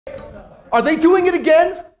Are they doing it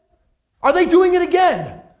again? Are they doing it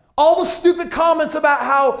again? All the stupid comments about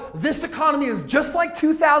how this economy is just like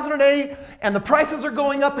 2008 and the prices are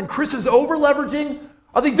going up and Kris is over leveraging.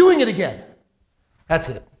 Are they doing it again? That's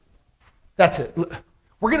it. That's it.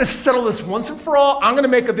 We're going to settle this once and for all. I'm going to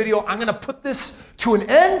make a video. I'm going to put this to an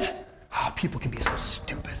end. Oh, people can be so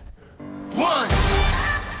stupid. One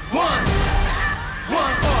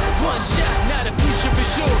shot, now the future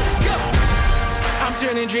is yours. Go! I'm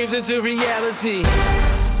turning dreams into reality.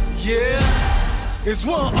 Yeah, it's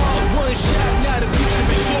one shot, now the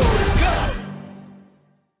future is yours. Go!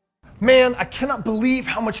 Man, I cannot believe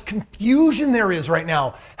how much confusion there is right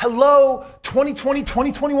now. Hello, 2020,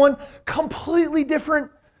 2021, completely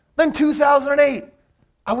different than 2008.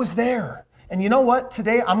 I was there. And you know what?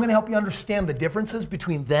 Today, I'm gonna help you understand the differences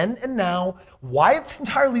between then and now, why it's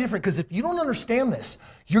entirely different, because if you don't understand this,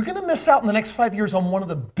 you're gonna miss out in the next 5 years on one of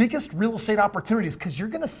the biggest real estate opportunities, because you're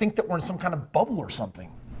gonna think that we're in some kind of bubble or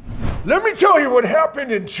something. Let me tell you what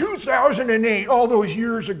happened in 2008, all those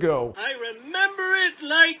years ago. I remember it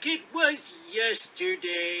like it was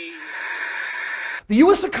yesterday. The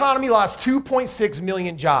US economy lost 2.6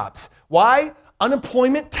 million jobs. Why?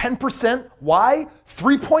 Unemployment, 10%. Why?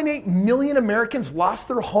 3.8 million Americans lost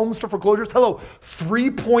their homes to foreclosures. Hello,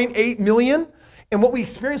 3.8 million. And what we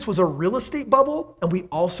experienced was a real estate bubble, and we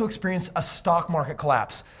also experienced a stock market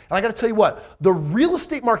collapse. And I gotta tell you what, the real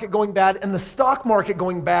estate market going bad and the stock market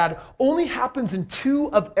going bad only happens in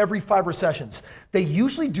 2 of every 5 recessions. They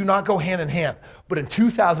usually do not go hand in hand, but in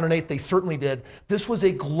 2008, they certainly did. This was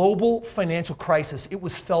a global financial crisis. It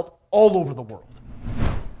was felt all over the world.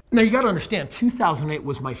 Now you gotta understand, 2008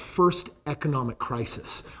 was my first economic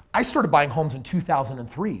crisis. I started buying homes in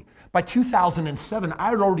 2003. By 2007, I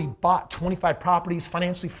had already bought 25 properties,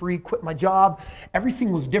 financially free, quit my job.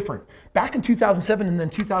 Everything was different. Back in 2007 and then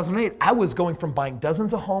 2008, I was going from buying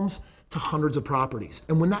dozens of homes to hundreds of properties.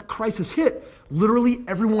 And when that crisis hit, literally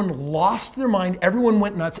everyone lost their mind, everyone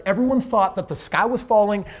went nuts, everyone thought that the sky was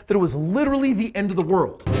falling, that it was literally the end of the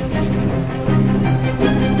world.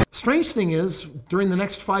 Strange thing is, during the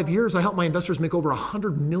next 5 years, I helped my investors make over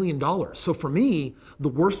 $100 million. So for me, the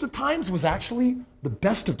worst of times was actually the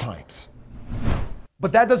best of times.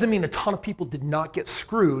 But that doesn't mean a ton of people did not get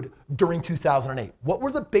screwed during 2008. What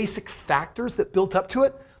were the basic factors that built up to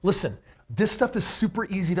it? Listen, this stuff is super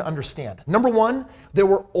easy to understand. Number one, there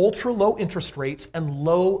were ultra low interest rates and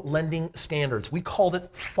low lending standards. We called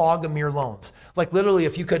it fog a mirror loans. Like literally,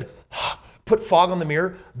 if you could put fog on the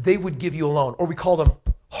mirror, they would give you a loan. Or we called them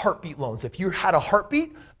heartbeat loans. If you had a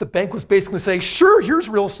heartbeat, the bank was basically saying, sure, here's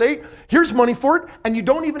real estate, here's money for it, and you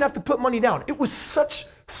don't even have to put money down. It was such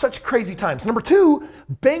crazy times. Number two,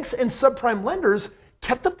 banks and subprime lenders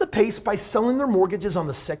kept up the pace by selling their mortgages on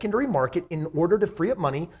the secondary market in order to free up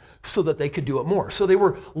money so that they could do it more. So they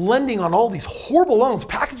were lending on all these horrible loans,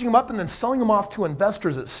 packaging them up and then selling them off to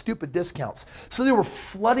investors at stupid discounts. So they were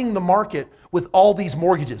flooding the market with all these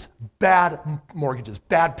mortgages, bad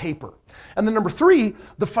paper. And then number three,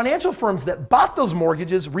 the financial firms that bought those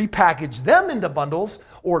mortgages repackaged them into bundles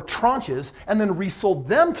or tranches and then resold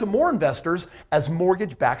them to more investors as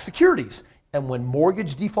mortgage-backed securities. And when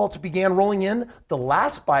mortgage defaults began rolling in, the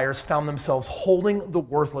last buyers found themselves holding the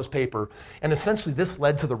worthless paper. And essentially this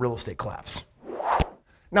led to the real estate collapse.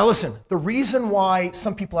 Now listen, the reason why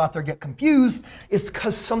some people out there get confused is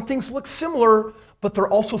because some things look similar, but there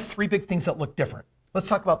are also 3 big things that look different. Let's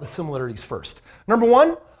talk about the similarities first. Number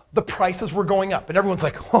one, the prices were going up. And everyone's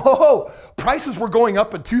like, oh, prices were going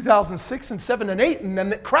up in 2006 and 7 and 8, and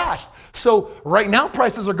then it crashed. So right now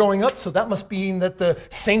prices are going up, so that must mean that the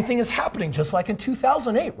same thing is happening just like in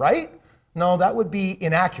 2008, right? No, that would be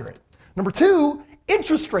inaccurate. Number two,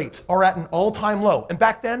 interest rates are at an all-time low. And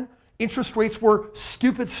back then, interest rates were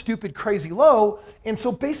stupid, crazy low. And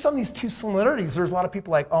so based on these 2 similarities, there's a lot of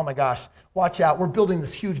people like, oh my gosh, watch out, we're building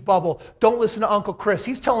this huge bubble. Don't listen to Uncle Kris.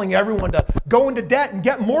 He's telling everyone to go into debt and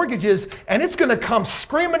get mortgages, and it's gonna come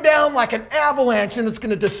screaming down like an avalanche and it's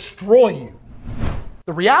gonna destroy you.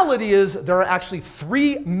 The reality is there are actually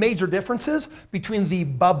 3 major differences between the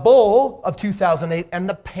bubble of 2008 and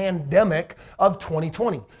the pandemic of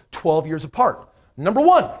 2020, 12 years apart. Number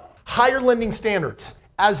one, higher lending standards.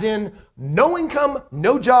 As in no income,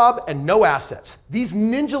 no job, and no assets. These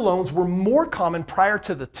ninja loans were more common prior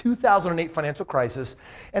to the 2008 financial crisis,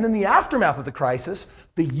 and in the aftermath of the crisis,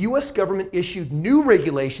 the US government issued new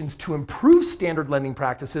regulations to improve standard lending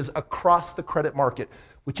practices across the credit market,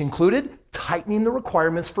 which included tightening the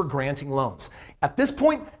requirements for granting loans. At this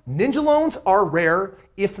point, ninja loans are rare,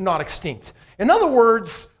 if not extinct. In other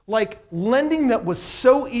words, like lending that was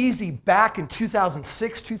so easy back in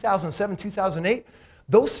 2006, 2007, 2008,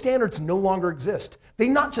 Those standards no longer exist. They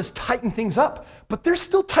not just tighten things up, but they're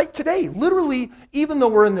still tight today. Literally, even though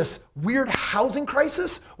we're in this weird housing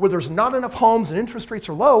crisis where there's not enough homes and interest rates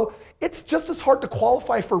are low, it's just as hard to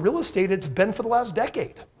qualify for real estate as it's been for the last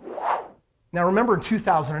decade. Now remember, in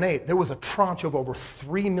 2008, there was a tranche of over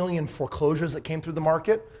 3 million foreclosures that came through the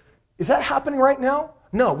market. Is that happening right now?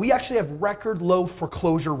 No, we actually have record low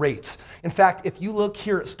foreclosure rates. In fact, if you look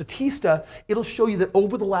here at Statista, it'll show you that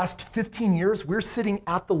over the last 15 years, we're sitting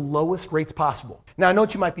at the lowest rates possible. Now, I know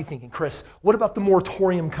what you might be thinking, Kris, what about the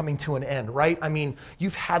moratorium coming to an end, right? I mean,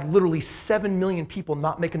 you've had literally 7 million people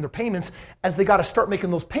not making their payments. As they got to start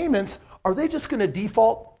making those payments, are they just going to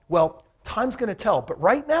default? Well, time's going to tell. But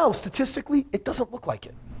right now, statistically, it doesn't look like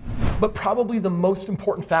it. But probably the most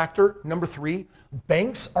important factor, number 3,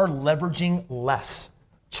 banks are leveraging less.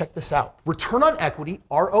 Check this out. Return on equity,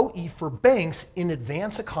 ROE, for banks in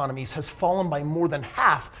advanced economies has fallen by more than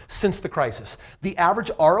half since the crisis. The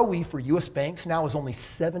average ROE for US banks now is only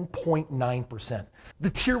 7.9%. The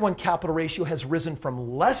Tier 1 capital ratio has risen from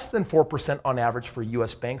less than 4% on average for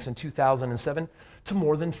US banks in 2007 to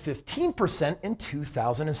more than 15% in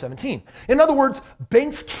 2017. In other words,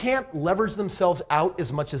 banks can't leverage themselves out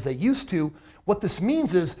as much as they used to. What this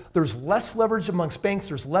means is there's less leverage amongst banks,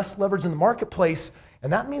 there's less leverage in the marketplace,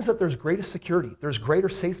 and that means that there's greater security, there's greater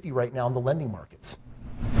safety right now in the lending markets.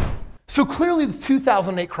 So clearly the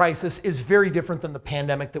 2008 crisis is very different than the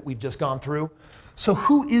pandemic that we've just gone through. So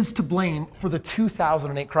who is to blame for the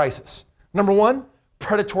 2008 crisis? Number 1,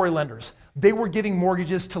 predatory lenders. They were giving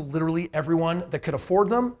mortgages to literally everyone that could afford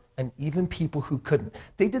them, and even people who couldn't.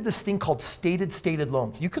 They did this thing called stated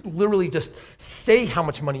loans. You could literally just say how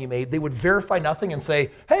much money you made. They would verify nothing and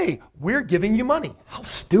say, hey, we're giving you money. How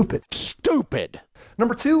stupid. Stupid.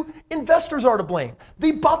 Number 2, investors are to blame.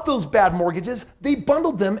 They bought those bad mortgages, they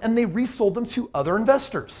bundled them, and they resold them to other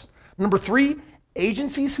investors. Number 3,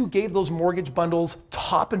 agencies who gave those mortgage bundles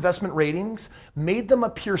top investment ratings made them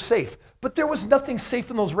appear safe, but there was nothing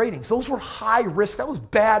safe in those ratings. Those were high risk, that was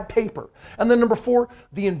bad paper. And then number 4,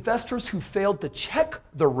 the investors who failed to check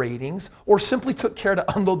the ratings or simply took care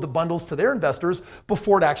to unload the bundles to their investors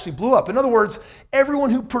before it actually blew up. In other words, everyone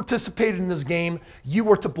who participated in this game, you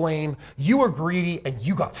were to blame, you were greedy, and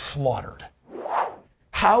you got slaughtered.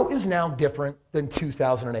 How is now different than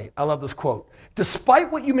 2008? I love this quote.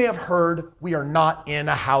 Despite what you may have heard, we are not in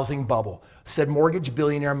a housing bubble, said mortgage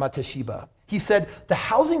billionaire Mateshiba. He said the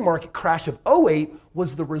housing market crash of 2008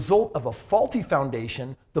 was the result of a faulty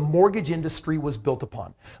foundation the mortgage industry was built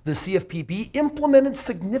upon. The CFPB implemented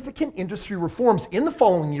significant industry reforms in the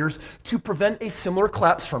following years to prevent a similar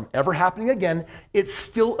collapse from ever happening again. It's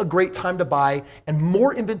still a great time to buy, and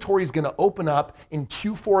more inventory is going to open up in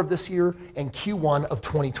Q4 of this year and Q1 of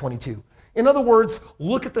 2022. In other words,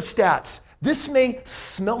 look at the stats. This may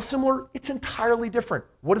smell similar, it's entirely different.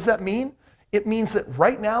 What does that mean? It means that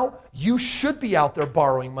right now, you should be out there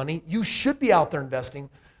borrowing money, you should be out there investing,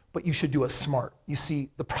 but you should do it smart. You see,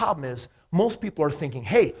 the problem is most people are thinking,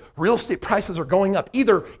 hey, real estate prices are going up.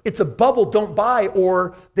 Either it's a bubble, don't buy,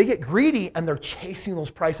 or they get greedy and they're chasing those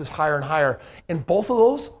prices higher and higher. And both of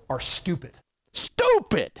those are stupid.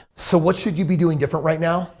 Stupid! So what should you be doing different right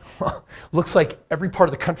now? Looks like every part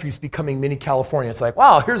of the country is becoming mini California. It's like,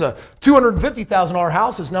 wow, here's a $250,000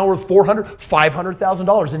 house. It's now worth $400,000,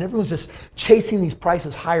 $500,000. And everyone's just chasing these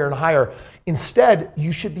prices higher and higher. Instead,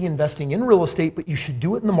 you should be investing in real estate, but you should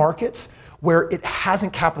do it in the markets where it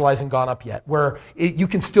hasn't capitalized and gone up yet, where you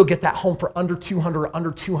can still get that home for under $200,000 or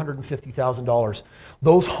under $250,000.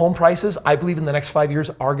 Those home prices, I believe in the next 5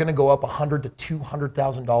 years, are going to go up $100,000 to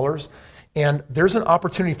 $200,000. And there's an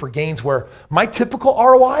opportunity for gains where my typical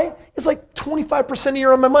ROI is like 25% a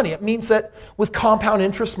year on my money. It means that with compound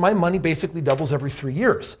interest, my money basically doubles every 3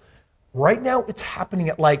 years. Right now, it's happening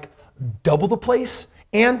at like double the place,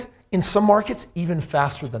 and in some markets, even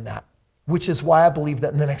faster than that, which is why I believe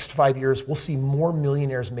that in the next 5 years, we'll see more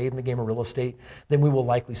millionaires made in the game of real estate than we will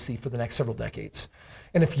likely see for the next several decades.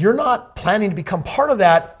 And if you're not planning to become part of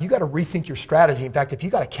that, you got to rethink your strategy. In fact, if you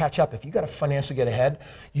got to catch up, if you got to financially get ahead,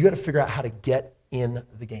 you got to figure out how to get in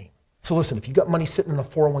the game. So listen, if you got money sitting in a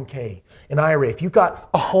 401k, an IRA, if you've got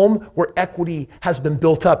a home where equity has been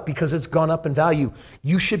built up because it's gone up in value,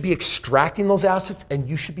 you should be extracting those assets and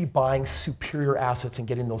you should be buying superior assets and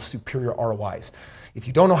getting those superior ROIs. If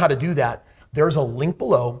you don't know how to do that, there's a link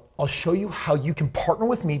below. I'll show you how you can partner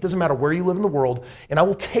with me. It doesn't matter where you live in the world. And I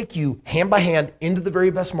will take you hand by hand into the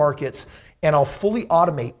very best markets. And I'll fully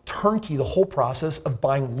automate, turnkey the whole process of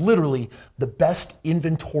buying literally the best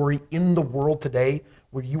inventory in the world today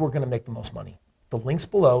where you are going to make the most money. The link's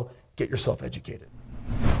below. Get yourself educated.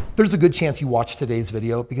 There's a good chance you watched today's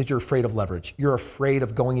video because you're afraid of leverage. You're afraid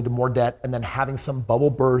of going into more debt and then having some bubble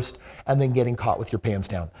burst and then getting caught with your pants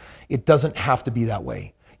down. It doesn't have to be that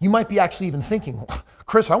way. You might be actually even thinking,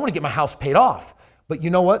 Kris, I want to get my house paid off. But you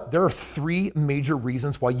know what? There are 3 major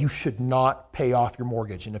reasons why you should not pay off your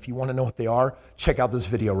mortgage. And if you want to know what they are, check out this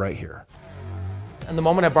video right here. And the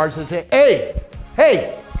moment I barge in and say,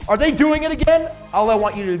 hey, are they doing it again? All I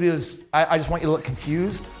want you to do is, I just want you to look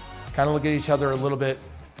confused, kind of look at each other a little bit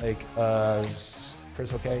like, is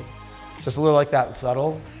Kris okay? Just a little like that,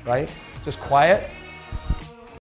 subtle, right? Just quiet.